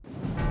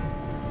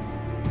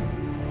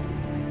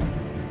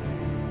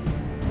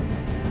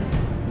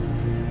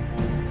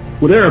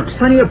Well, there are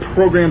plenty of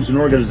programs and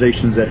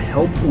organizations that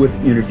help with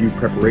interview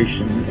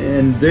preparation,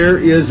 and there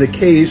is a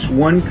case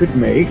one could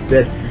make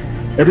that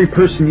every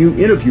person you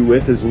interview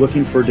with is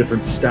looking for a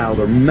different style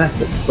or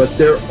method, but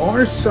there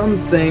are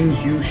some things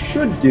you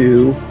should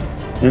do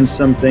and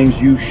some things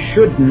you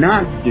should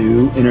not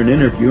do in an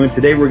interview, and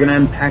today we're going to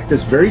unpack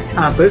this very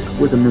topic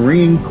with a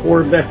Marine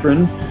Corps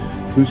veteran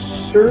who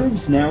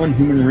serves now in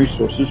human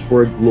resources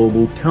for a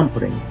global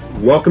company.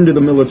 Welcome to the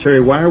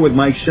Military Wire with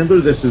Mike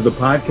Schindler. This is the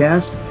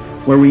podcast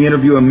where we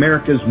interview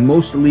America's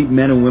most elite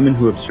men and women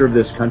who have served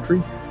this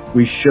country.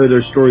 We share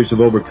their stories of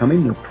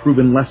overcoming, their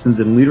proven lessons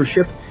in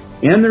leadership,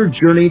 and their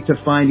journey to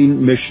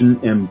finding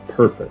mission and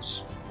purpose.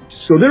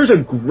 So there's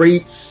a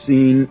great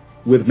scene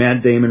with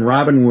Matt Damon,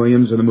 Robin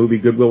Williams in the movie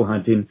Good Will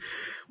Hunting,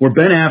 where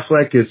Ben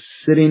Affleck is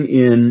sitting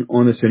in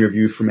on this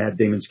interview for Matt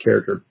Damon's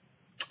character,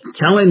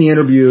 telling the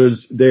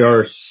interviewers they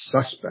are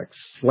suspects,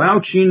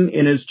 slouching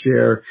in his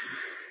chair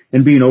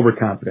and being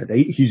overconfident.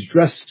 He's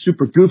dressed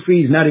super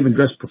goofy. He's not even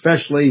dressed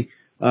professionally.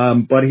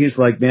 But he's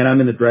like, man,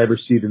 I'm in the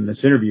driver's seat in this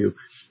interview.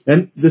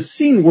 And the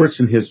scene works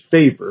in his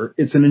favor.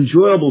 It's an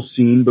enjoyable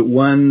scene, but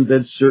one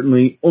that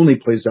certainly only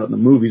plays out in the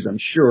movies, I'm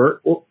sure,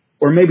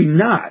 or maybe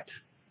not.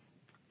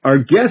 Our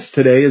guest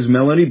today is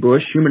Melanie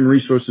Bush, Human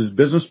Resources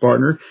business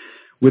partner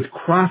with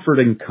Crawford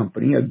 &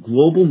 Company, a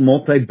global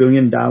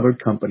multi-billion-dollar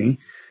company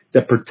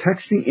that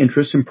protects the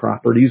interests and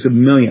properties of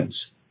millions.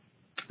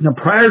 Now,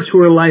 prior to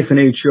her life in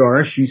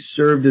HR, she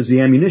served as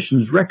the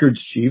ammunitions records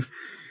chief,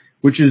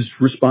 which is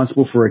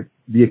responsible for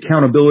the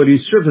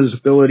accountability,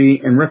 serviceability,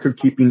 and record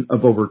keeping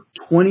of over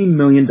 $20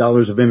 million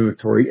of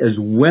inventory, as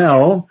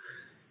well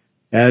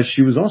as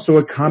she was also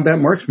a combat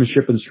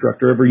marksmanship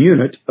instructor of her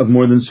unit of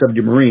more than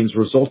 70 Marines,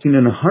 resulting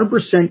in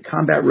 100%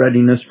 combat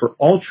readiness for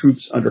all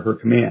troops under her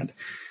command.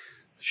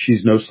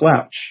 She's no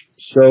slouch.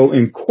 So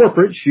in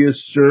corporate, she has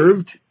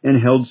served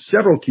and held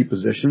several key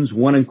positions,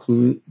 one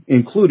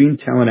including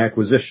talent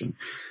acquisition.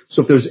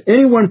 So if there's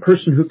any one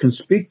person who can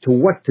speak to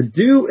what to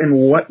do and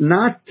what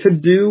not to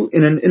do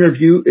in an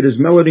interview, it is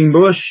Melanie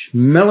Bush.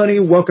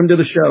 Melanie, welcome to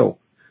the show.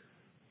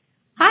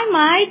 Hi,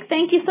 Mike.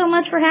 Thank you so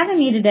much for having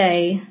me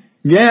today.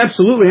 Yeah,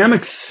 absolutely. I'm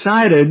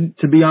excited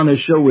to be on this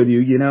show with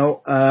you. You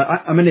know,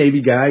 I'm a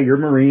Navy guy. You're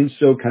Marine,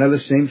 so kind of the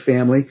same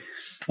family.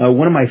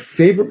 One of my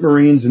favorite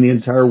Marines in the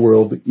entire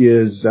world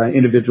is an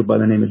individual by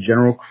the name of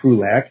General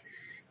Krulak.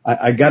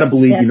 I got to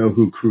believe You know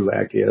who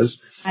Krulak is.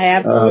 I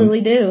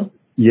absolutely do.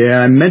 Yeah,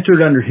 I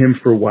mentored under him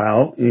for a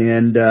while,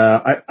 and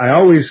I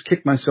always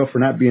kick myself for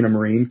not being a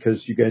Marine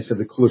because you guys have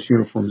the coolest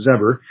uniforms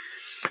ever.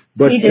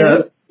 But we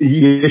do.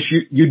 Yes,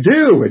 you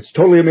do. It's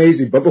totally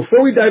amazing. But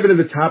before we dive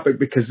into the topic,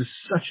 because it's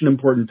such an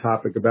important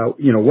topic about,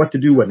 you know, what to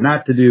do, what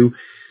not to do,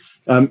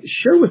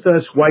 share with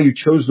us why you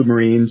chose the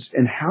Marines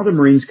and how the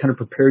Marines kind of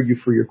prepared you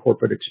for your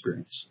corporate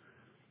experience.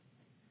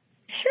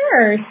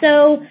 Sure.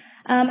 So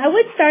I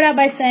would start out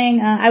by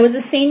saying I was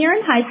a senior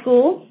in high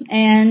school,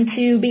 and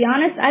to be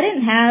honest, I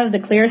didn't have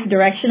the clearest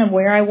direction of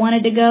where I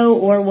wanted to go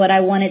or what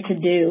I wanted to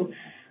do.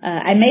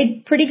 I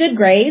made pretty good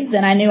grades,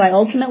 and I knew I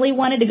ultimately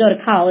wanted to go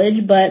to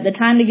college, but the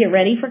time to get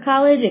ready for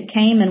college, it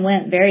came and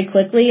went very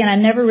quickly, and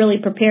I never really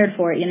prepared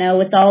for it, you know,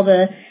 with all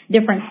the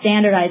different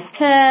standardized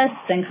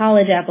tests and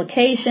college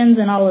applications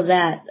and all of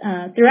that.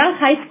 Throughout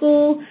high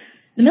school,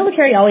 the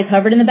military always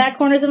hovered in the back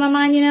corners of my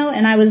mind, you know,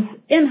 and I was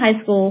in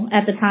high school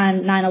at the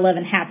time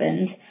 9/11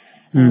 happened.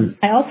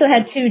 I also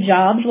had 2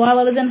 jobs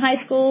while I was in high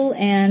school,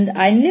 and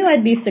I knew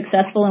I'd be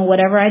successful in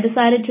whatever I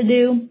decided to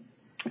do.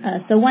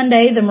 So one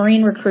day, the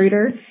Marine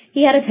recruiter,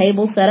 he had a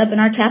table set up in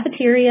our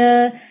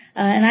cafeteria,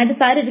 and I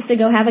decided just to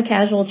go have a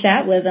casual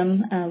chat with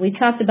him. We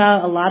talked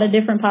about a lot of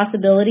different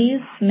possibilities,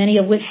 many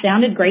of which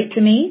sounded great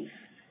to me.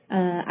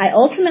 I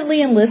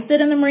ultimately enlisted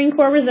in the Marine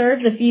Corps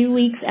Reserves a few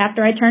weeks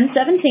after I turned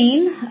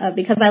 17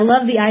 because I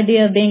love the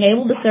idea of being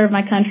able to serve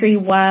my country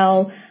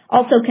while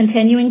also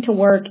continuing to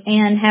work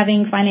and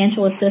having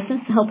financial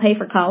assistance to help pay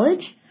for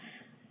college.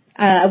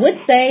 I would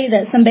say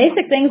that some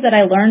basic things that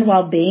I learned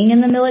while being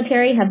in the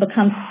military have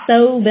become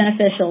so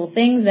beneficial,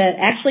 things that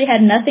actually had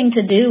nothing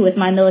to do with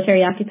my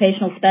military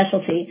occupational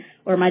specialty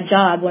or my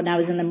job when I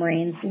was in the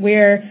Marines.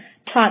 We're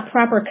taught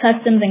proper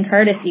customs and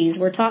courtesies.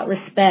 We're taught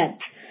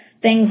respect,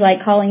 things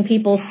like calling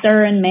people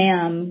sir and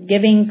ma'am,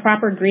 giving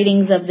proper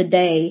greetings of the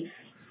day.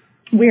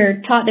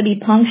 We're taught to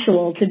be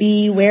punctual, to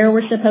be where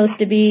we're supposed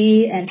to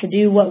be, and to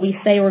do what we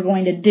say we're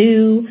going to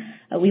do.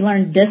 We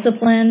learn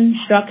discipline,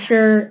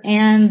 structure,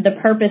 and the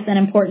purpose and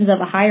importance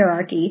of a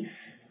hierarchy.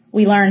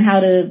 We learn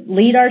how to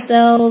lead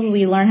ourselves.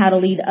 We learn how to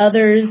lead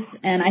others.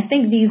 And I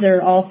think these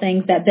are all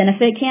things that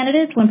benefit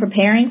candidates when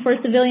preparing for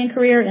a civilian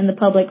career in the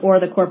public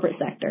or the corporate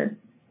sector.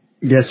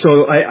 Yeah,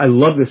 so I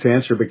love this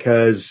answer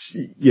because,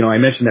 you know, I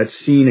mentioned that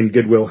scene in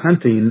Good Will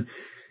Hunting,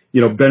 you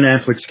know, Ben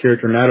Affleck's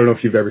character, and I don't know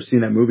if you've ever seen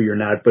that movie or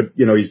not, but,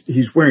 you know,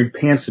 he's wearing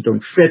pants that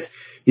don't fit.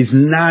 He's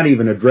not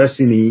even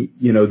addressing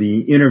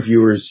the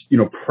interviewers, you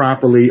know,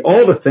 properly,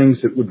 all the things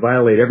that would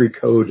violate every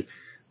code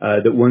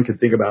that one could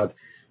think about.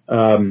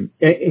 And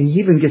he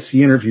even gets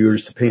the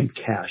interviewers to pay him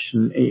cash.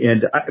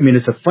 And I mean,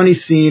 it's a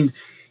funny scene,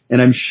 and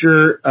I'm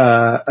sure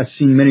I've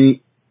seen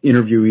many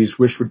interviewees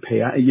wish would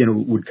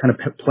would kind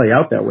of play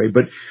out that way.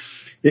 But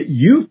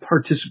you've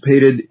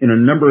participated in a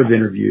number of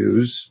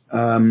interviews,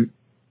 and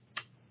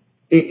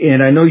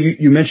I know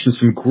you mentioned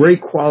some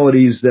great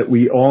qualities that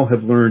we all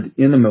have learned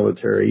in the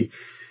military.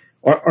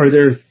 Are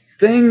there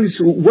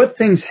what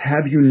things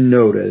have you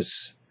noticed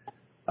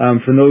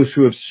from those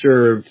who have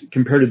served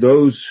compared to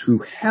those who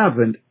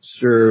haven't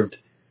served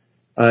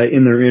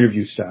in their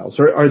interview styles?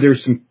 Are there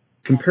some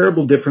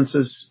comparable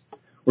differences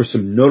or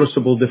some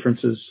noticeable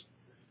differences?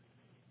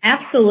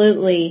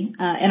 Absolutely.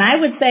 And I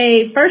would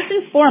say, first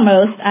and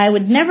foremost, I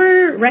would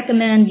never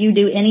recommend you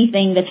do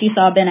anything that you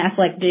saw Ben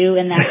Affleck do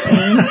in that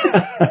scene.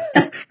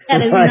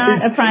 That is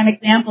not a prime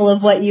example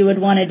of what you would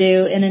want to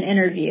do in an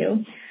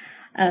interview.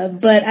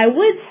 But I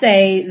would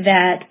say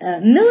that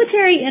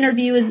military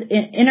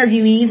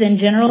interviewees in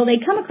general,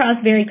 they come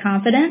across very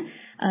confident.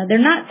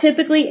 They're not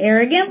typically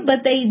arrogant,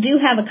 but they do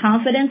have a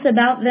confidence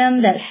about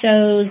them that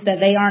shows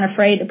that they aren't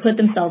afraid to put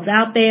themselves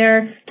out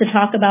there, to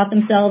talk about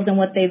themselves and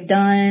what they've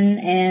done,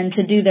 and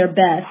to do their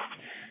best.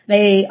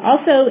 They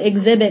also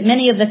exhibit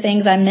many of the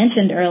things I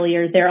mentioned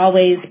earlier. They're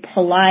always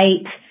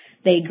polite.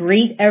 They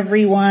greet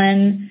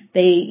everyone.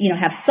 They,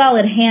 have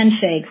solid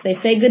handshakes. They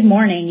say good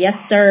morning, yes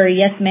sir,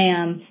 yes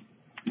ma'am.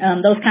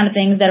 Those kind of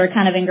things that are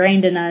kind of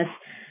ingrained in us.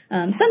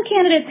 Some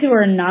candidates who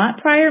are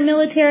not prior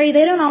military,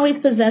 they don't always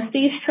possess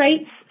these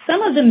traits.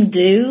 Some of them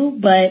do,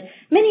 but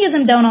many of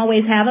them don't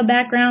always have a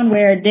background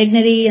where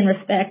dignity and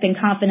respect and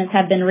confidence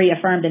have been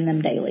reaffirmed in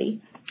them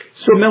daily.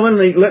 So,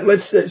 Melanie,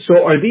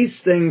 so are these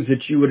things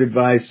that you would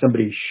advise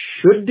somebody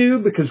should do?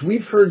 Because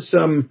we've heard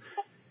some,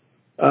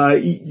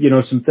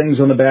 some things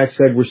on the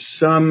backside where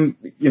some,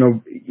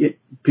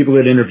 people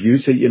that interview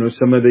say,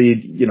 some of the,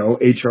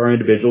 HR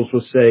individuals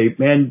will say,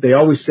 man, they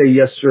always say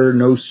yes, sir,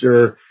 no,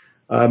 sir.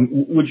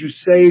 Would you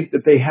say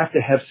that they have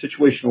to have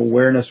situational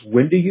awareness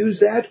when to use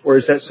that, or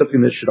is that something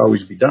that should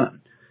always be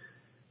done?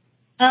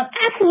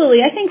 Absolutely.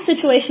 I think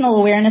situational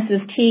awareness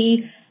is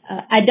key.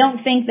 I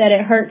don't think that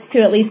it hurts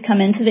to at least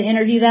come into the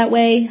interview that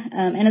way.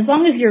 And as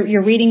long as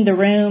you're reading the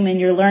room and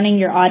you're learning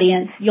your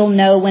audience, you'll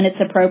know when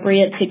it's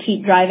appropriate to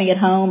keep driving it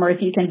home or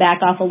if you can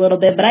back off a little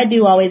bit. But I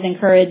do always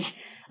encourage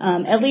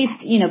at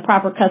least,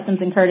 proper customs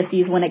and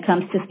courtesies when it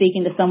comes to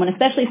speaking to someone,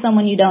 especially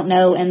someone you don't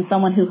know and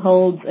someone who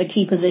holds a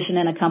key position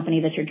in a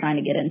company that you're trying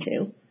to get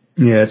into.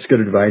 Yeah, it's good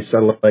advice. I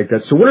like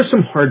that. So what are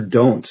some hard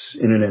don'ts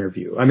in an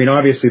interview? I mean,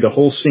 obviously the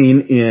whole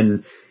scene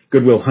in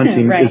Good Will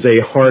Hunting right. is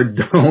a hard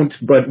don't,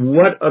 but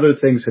what other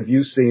things have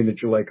you seen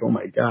that you're like, oh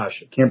my gosh,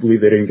 I can't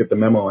believe they didn't get the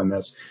memo on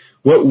this?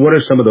 What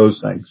are some of those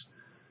things?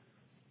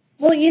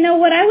 Well,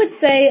 what I would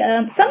say,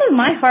 some of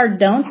my hard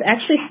don'ts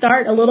actually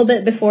start a little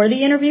bit before the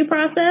interview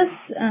process.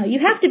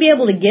 You have to be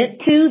able to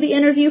get to the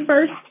interview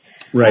first.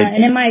 Right.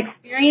 And in my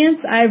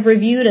experience, I've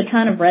reviewed a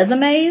ton of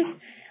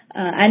resumes.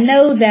 I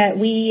know that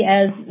we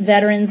as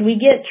veterans, we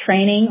get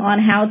training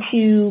on how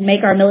to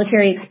make our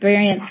military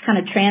experience kind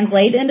of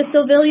translate into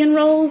civilian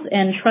roles.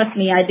 And trust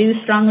me, I do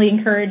strongly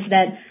encourage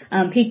that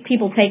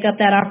people take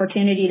up that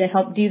opportunity to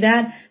help do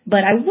that.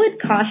 But I would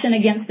caution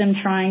against them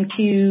trying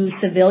to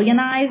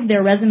civilianize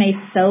their resume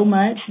so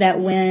much that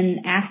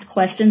when asked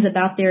questions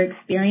about their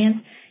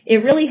experience,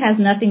 it really has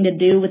nothing to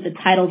do with the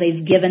title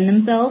they've given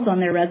themselves on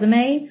their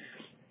resume.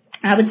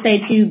 I would say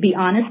to be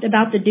honest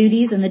about the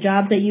duties and the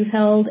jobs that you've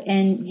held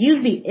and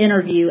use the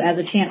interview as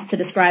a chance to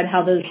describe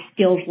how those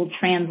skills will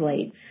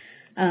translate.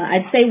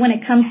 I'd say when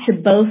it comes to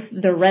both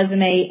the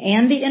resume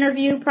and the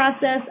interview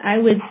process, I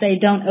would say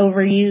don't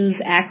overuse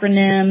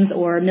acronyms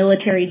or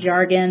military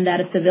jargon that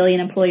a civilian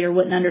employer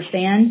wouldn't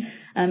understand.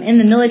 In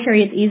the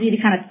military, it's easy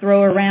to kind of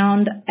throw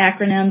around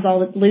acronyms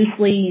all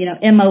loosely,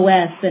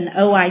 MOS and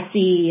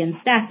OIC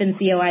and staff and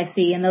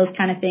COIC and those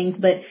kind of things.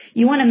 But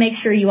you want to make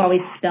sure you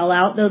always spell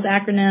out those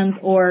acronyms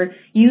or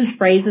use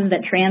phrases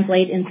that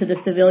translate into the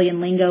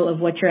civilian lingo of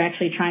what you're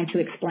actually trying to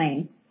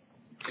explain.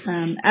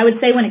 I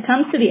would say when it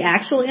comes to the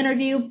actual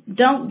interview,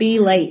 don't be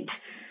late.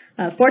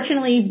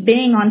 Fortunately,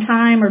 being on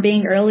time or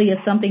being early is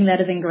something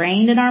that is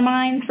ingrained in our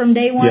minds from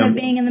day one of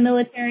being in the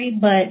military,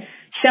 but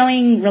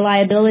showing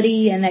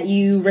reliability and that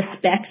you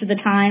respect the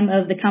time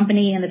of the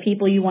company and the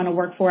people you want to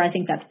work for, I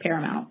think that's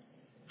paramount.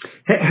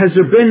 Has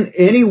there been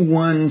any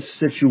one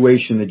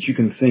situation that you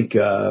can think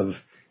of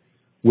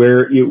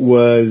where it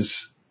was,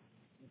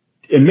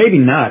 and maybe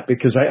not,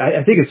 because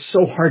I think it's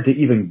so hard to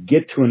even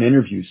get to an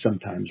interview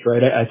sometimes,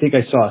 right? I think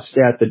I saw a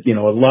stat that, a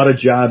lot of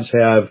jobs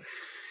have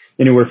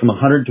anywhere from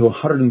 100 to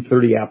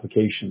 130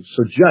 applications.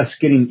 So just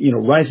getting,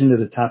 rising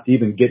to the top to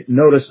even get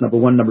notice, number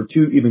one, number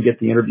two, even get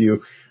the interview.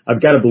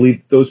 I've got to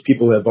believe those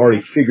people have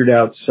already figured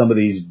out some of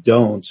these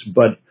don'ts,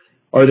 but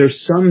are there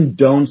some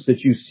don'ts that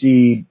you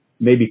see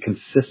maybe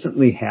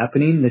consistently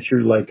happening that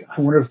you're like,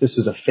 I wonder if this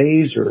is a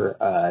phase or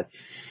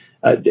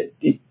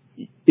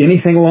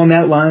anything along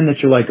that line that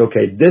you're like,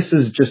 okay, this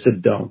is just a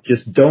don't.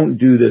 Just don't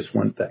do this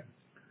one thing.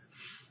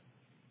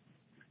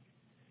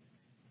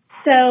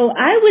 So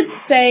I would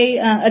say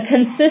a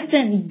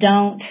consistent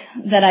don't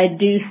that I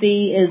do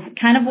see is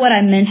kind of what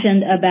I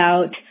mentioned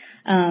about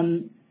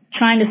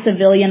trying to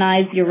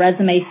civilianize your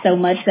resume so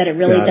much that it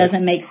really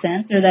doesn't make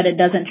sense or that it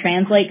doesn't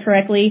translate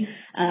correctly.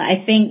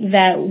 I think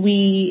that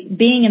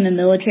being in the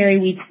military,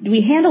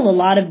 we handle a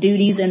lot of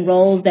duties and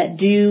roles that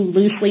do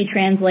loosely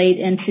translate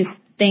into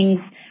things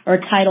or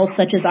titles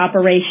such as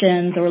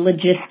operations or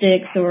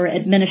logistics or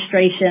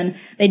administration.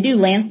 They do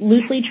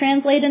loosely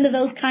translate into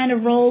those kind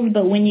of roles,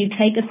 but when you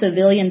take a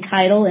civilian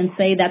title and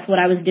say that's what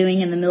I was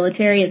doing in the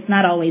military, it's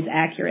not always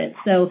accurate.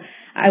 So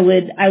I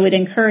would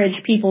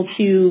encourage people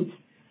to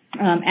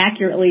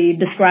accurately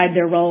describe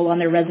their role on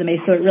their resume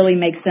so it really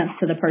makes sense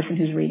to the person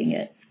who's reading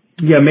it.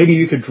 Yeah, maybe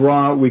we could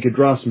draw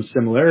some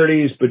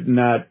similarities, but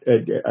not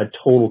a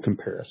total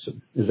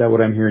comparison. Is that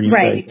what I'm hearing you say?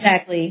 Right,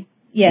 exactly.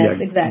 Yes,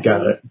 yeah, exactly.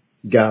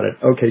 Got it.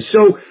 Okay,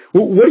 so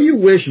what do you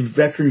wish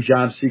veteran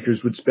job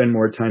seekers would spend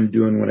more time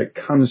doing when it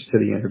comes to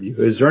the interview?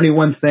 Is there any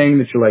one thing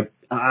that you're like,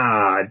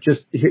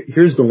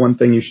 here's the one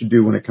thing you should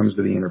do when it comes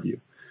to the interview?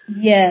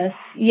 Yes,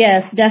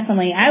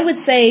 definitely. I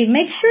would say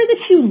make sure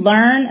that you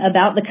learn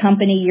about the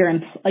company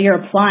you're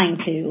applying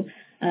to.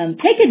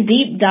 Take a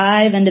deep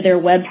dive into their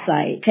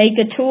website. Take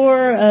a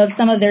tour of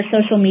some of their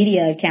social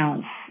media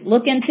accounts.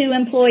 Look into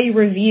employee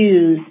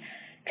reviews.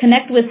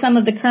 Connect with some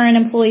of the current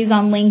employees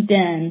on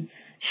LinkedIn.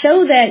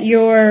 Show that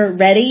you're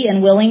ready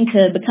and willing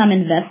to become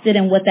invested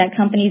in what that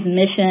company's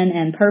mission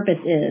and purpose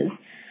is.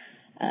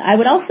 I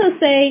would also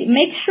say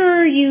make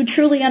sure you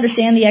truly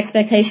understand the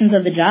expectations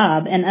of the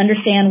job and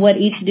understand what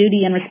each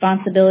duty and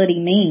responsibility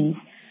means.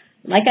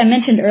 Like I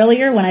mentioned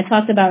earlier when I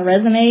talked about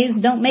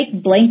resumes, don't make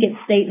blanket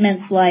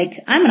statements like,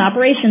 I'm an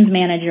operations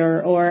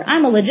manager or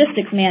I'm a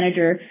logistics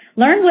manager.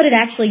 Learn what it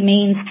actually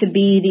means to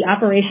be the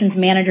operations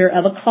manager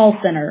of a call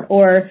center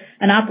or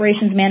an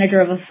operations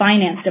manager of a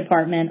finance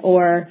department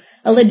or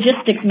a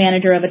logistics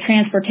manager of a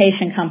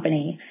transportation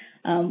company.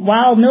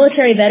 While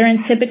military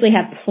veterans typically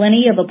have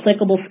plenty of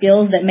applicable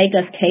skills that make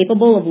us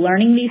capable of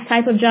learning these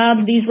type of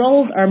jobs, these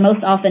roles are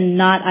most often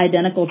not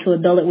identical to a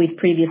bill that we've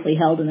previously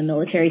held in the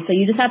military. So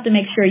you just have to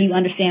make sure you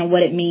understand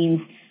what it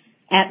means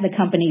at the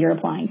company you're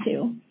applying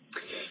to.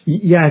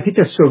 Yeah, I think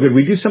that's so good.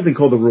 We do something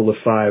called the Rule of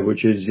Five,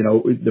 which is,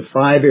 the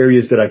 5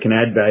 areas that I can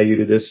add value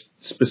to this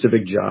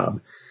specific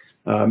job.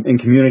 And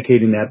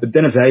communicating that, but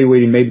then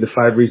evaluating maybe the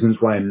 5 reasons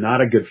why I'm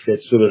not a good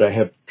fit so that I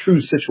have true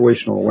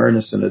situational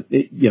awareness and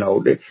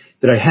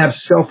that I have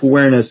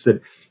self-awareness that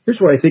here's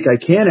where I think I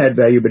can add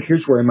value, but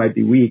here's where I might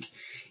be weak.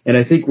 And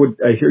I think what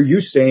I hear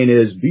you saying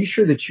is be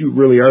sure that you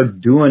really are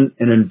doing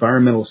an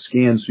environmental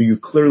scan so you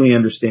clearly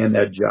understand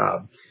that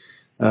job.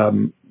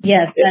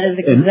 Yes, that's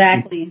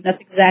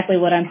exactly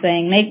what I'm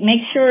saying.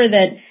 Make sure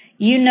that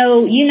you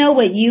know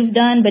what you've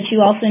done, but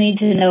you also need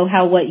to know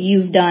how what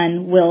you've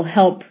done will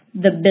help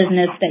the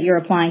business that you're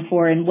applying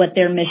for and what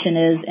their mission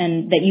is,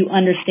 and that you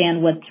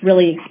understand what's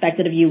really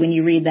expected of you when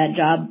you read that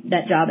job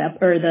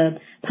or the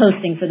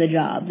posting for the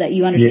job, that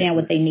you understand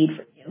what they need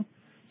from you.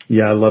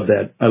 Yeah, I love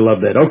that.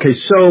 Okay,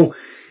 so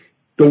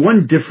the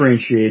one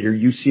differentiator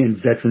you see in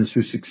veterans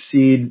who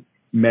succeed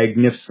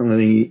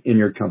magnificently in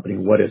your company,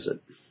 what is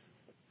it?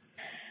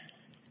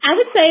 I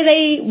would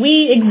say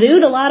we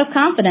exude a lot of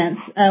confidence.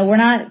 We're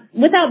not,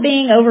 without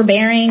being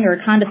overbearing or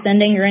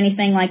condescending or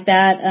anything like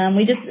that.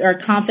 We just are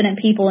confident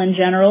people in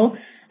general.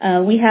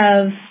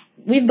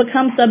 We've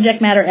become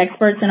subject matter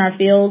experts in our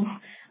fields.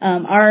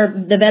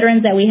 The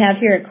veterans that we have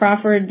here at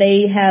Crawford,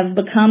 they have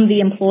become the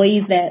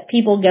employees that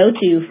people go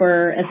to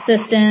for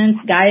assistance,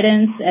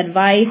 guidance,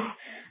 advice,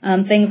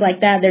 things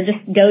like that. They're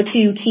just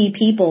go-to key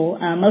people.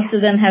 Most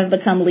of them have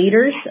become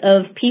leaders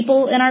of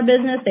people in our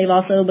business. They've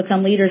also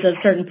become leaders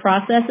of certain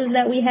processes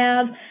that we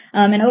have.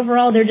 And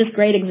overall, they're just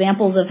great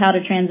examples of how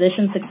to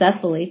transition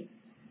successfully.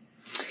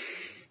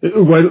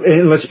 Well,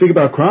 and let's speak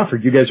about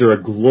Crawford. You guys are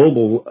a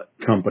global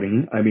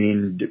company. I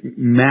mean,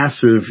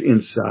 massive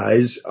in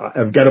size.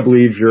 I've got to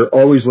believe you're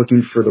always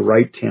looking for the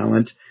right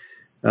talent.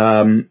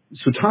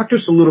 So talk to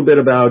us a little bit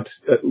about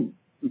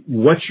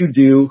what you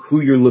do, who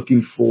you're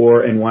looking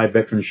for, and why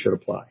veterans should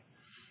apply.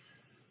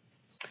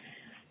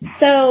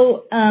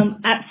 So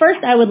at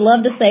first, I would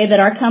love to say that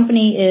our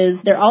company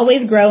they're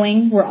always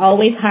growing. We're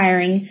always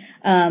hiring.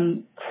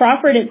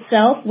 Crawford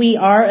itself, we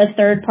are a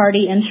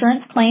third-party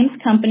insurance claims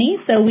company,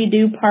 so we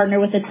do partner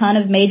with a ton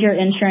of major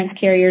insurance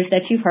carriers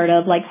that you've heard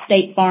of, like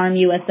State Farm,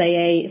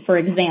 USAA, for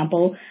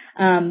example.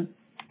 And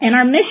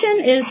our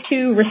mission is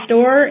to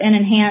restore and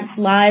enhance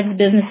lives,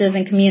 businesses,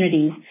 and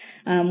communities.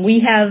 We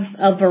have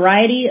a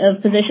variety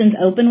of positions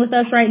open with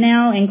us right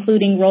now,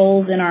 including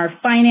roles in our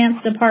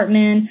finance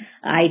department,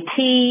 IT,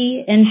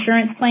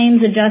 insurance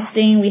claims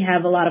adjusting. We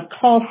have a lot of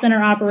call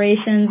center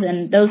operations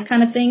and those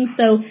kind of things.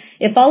 So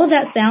if all of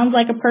that sounds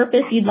like a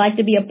purpose you'd like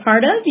to be a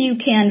part of, you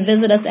can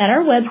visit us at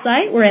our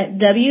website. We're at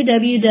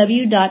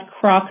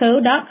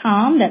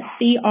www.crawco.com. That's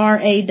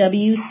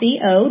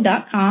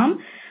CRAWCO.com.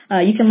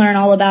 You can learn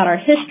all about our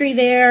history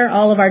there,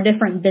 all of our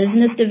different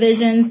business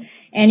divisions.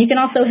 And you can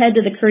also head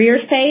to the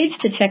careers page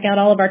to check out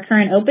all of our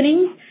current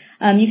openings.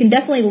 You can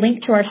definitely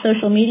link to our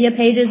social media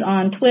pages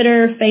on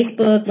Twitter,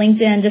 Facebook,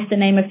 LinkedIn, just to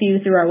name a few,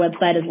 through our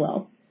website as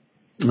well.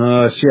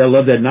 See, I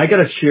love that. And I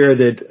got to share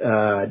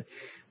that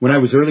when I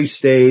was early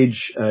stage,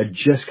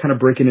 just kind of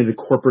breaking into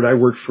corporate, I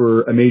worked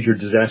for a major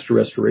disaster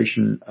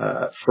restoration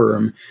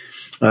firm,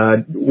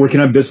 working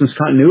on business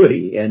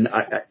continuity. And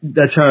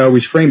that's how I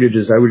always framed it,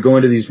 is I would go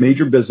into these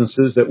major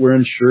businesses that were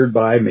insured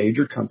by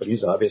major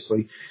companies,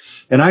 obviously.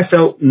 And I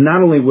felt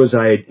not only was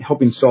I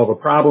helping solve a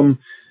problem,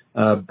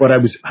 but I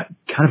was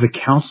kind of a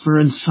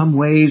counselor in some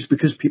ways,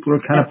 because people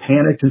are kind of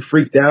panicked and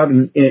freaked out.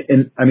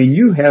 And I mean,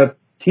 you have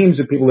teams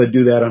of people that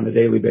do that on a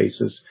daily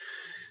basis.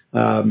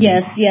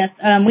 Yes.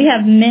 We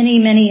have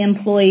many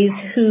employees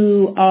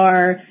who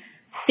are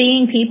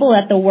seeing people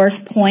at the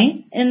worst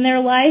point in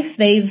their life.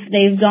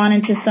 They've gone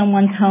into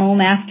someone's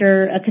home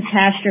after a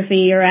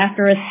catastrophe or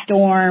after a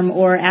storm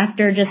or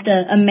after just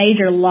a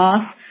major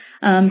loss.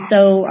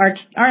 So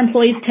our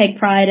employees take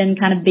pride in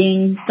kind of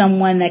being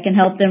someone that can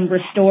help them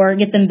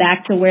get them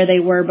back to where they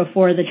were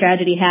before the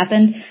tragedy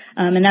happened.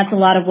 And that's a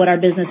lot of what our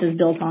business is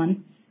built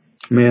on.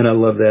 Man, I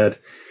love that.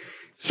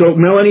 So,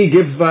 Melanie,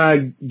 give our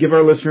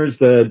listeners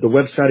the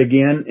website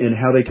again and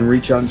how they can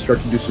reach out and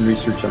start to do some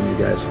research on you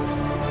guys.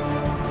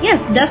 Yes,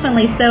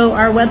 definitely. So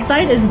our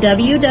website is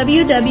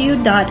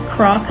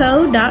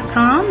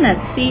www.crawco.com.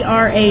 That's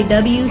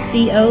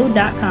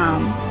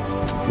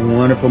CRAWCO.com.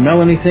 Wonderful.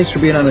 Melanie, thanks for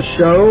being on the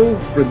show.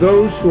 For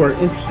those who are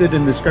interested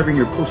in discovering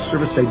your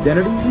post-service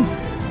identity,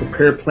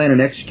 prepare, plan,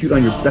 and execute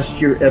on your best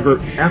year ever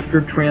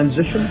after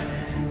transition,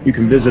 you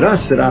can visit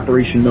us at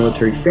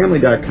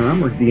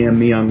OperationMilitaryFamily.com or DM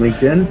me on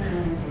LinkedIn.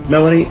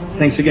 Melanie,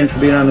 thanks again for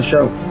being on the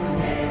show.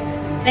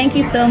 Thank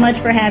you so much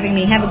for having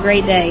me. Have a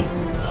great day.